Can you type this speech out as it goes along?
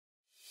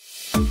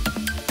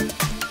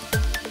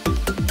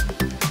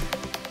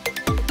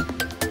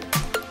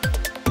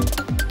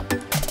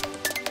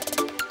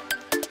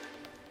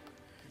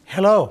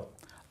Hello,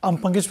 I'm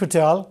Pankaj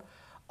Patel.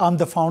 I'm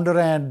the founder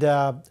and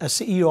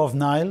CEO of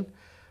Nile.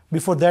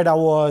 Before that, I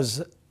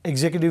was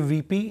Executive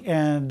VP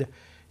and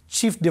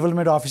Chief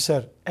Development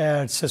Officer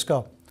at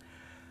Cisco.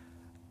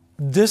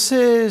 This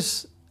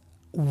is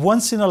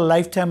once in a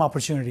lifetime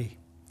opportunity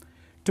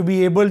to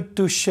be able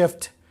to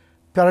shift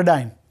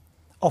paradigm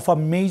of a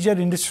major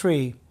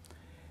industry,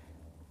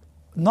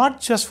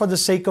 not just for the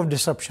sake of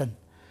disruption,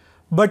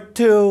 but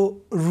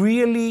to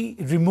really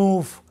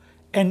remove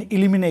and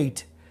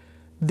eliminate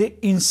the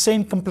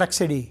insane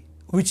complexity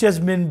which has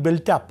been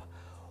built up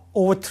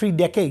over 3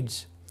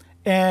 decades,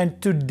 and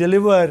to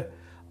deliver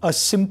a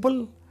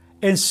simple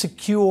and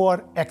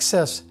secure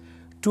access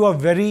to a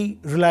very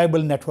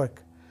reliable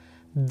network.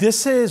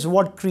 This is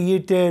what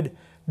created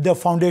the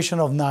foundation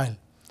of Nile.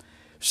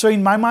 So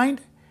in my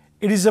mind,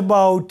 it is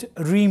about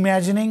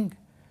reimagining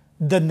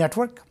the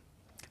network,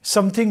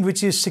 something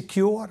which is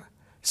secure,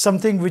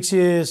 something which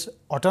is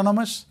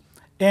autonomous,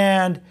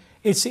 and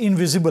it's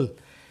invisible.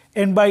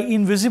 And by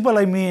invisible,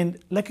 I mean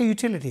like a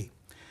utility.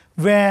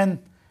 When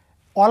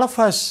all of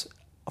us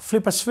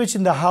flip a switch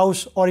in the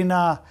house or in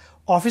an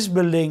office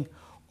building,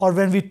 or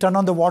when we turn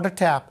on the water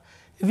tap,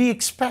 we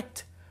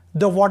expect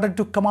the water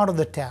to come out of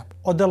the tap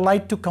or the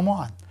light to come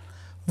on.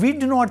 We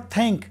do not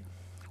think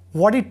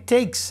what it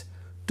takes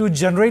to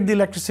generate the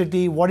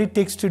electricity, what it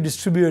takes to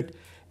distribute,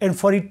 and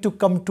for it to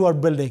come to our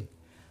building.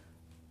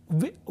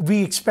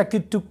 We expect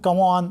it to come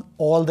on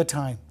all the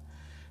time.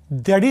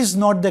 That is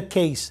not the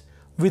case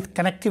with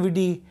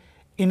connectivity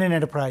in an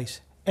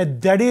enterprise.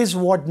 And that is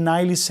what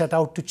Nile is set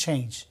out to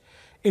change.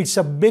 It's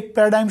a big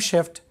paradigm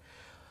shift.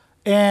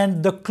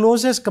 And the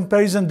closest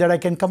comparison that I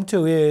can come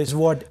to is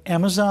what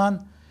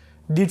Amazon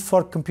did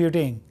for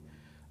computing,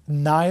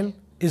 Nile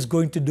is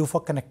going to do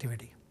for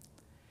connectivity.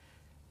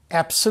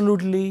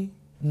 Absolutely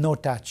no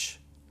touch,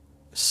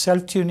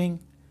 self-tuning,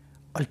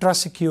 ultra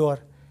secure,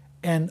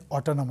 and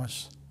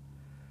autonomous.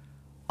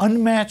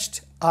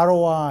 Unmatched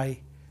ROI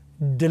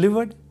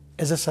delivered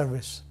as a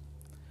service.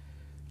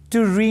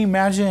 To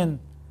reimagine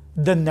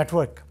the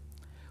network,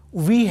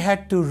 we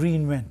had to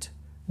reinvent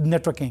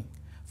networking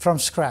from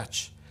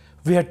scratch.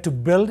 We had to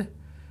build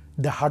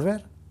the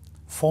hardware,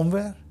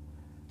 firmware,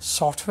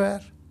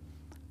 software,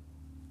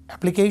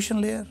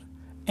 application layer,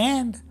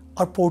 and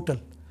our portal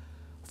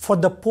for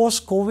the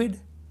post-COVID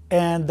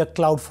and the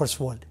cloud-first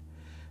world.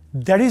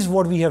 That is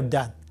what we have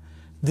done.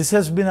 This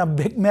has been a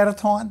big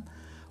marathon.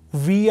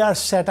 We are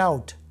set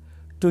out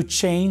to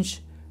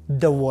change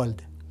the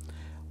world.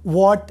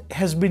 What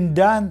has been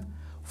done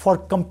for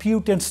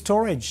compute and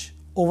storage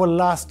over the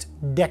last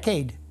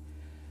decade,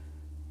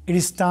 it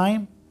is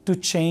time to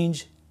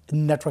change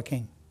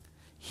networking.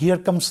 Here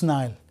comes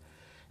Nile.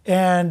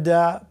 And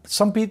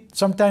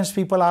sometimes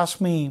people ask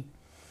me,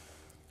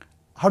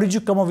 how did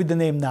you come up with the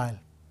name Nile?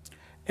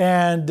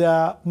 And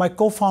my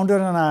co-founder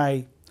and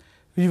I,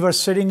 we were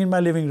sitting in my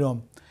living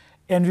room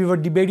and we were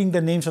debating the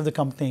names of the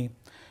company.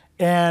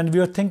 And we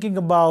were thinking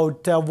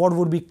about what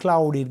would be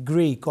cloud in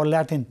Greek or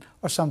Latin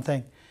or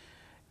something.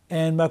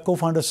 And my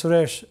co-founder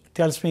Suresh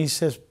tells me, he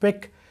says,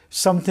 pick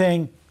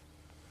something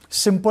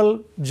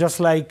simple, just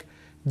like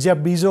Jeff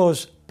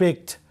Bezos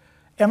picked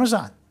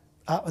Amazon.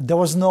 There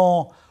was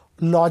no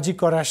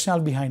logic or rationale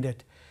behind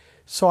it.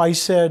 So I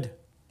said,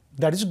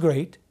 that is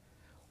great.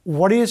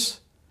 What is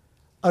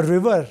a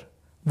river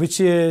which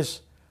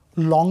is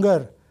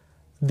longer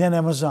than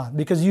Amazon?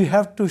 Because you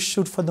have to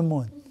shoot for the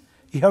moon.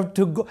 You have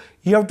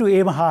to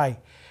aim high.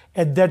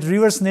 And that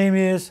river's name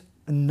is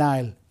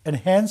Nile, and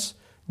hence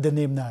the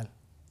name Nile.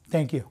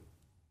 Thank you.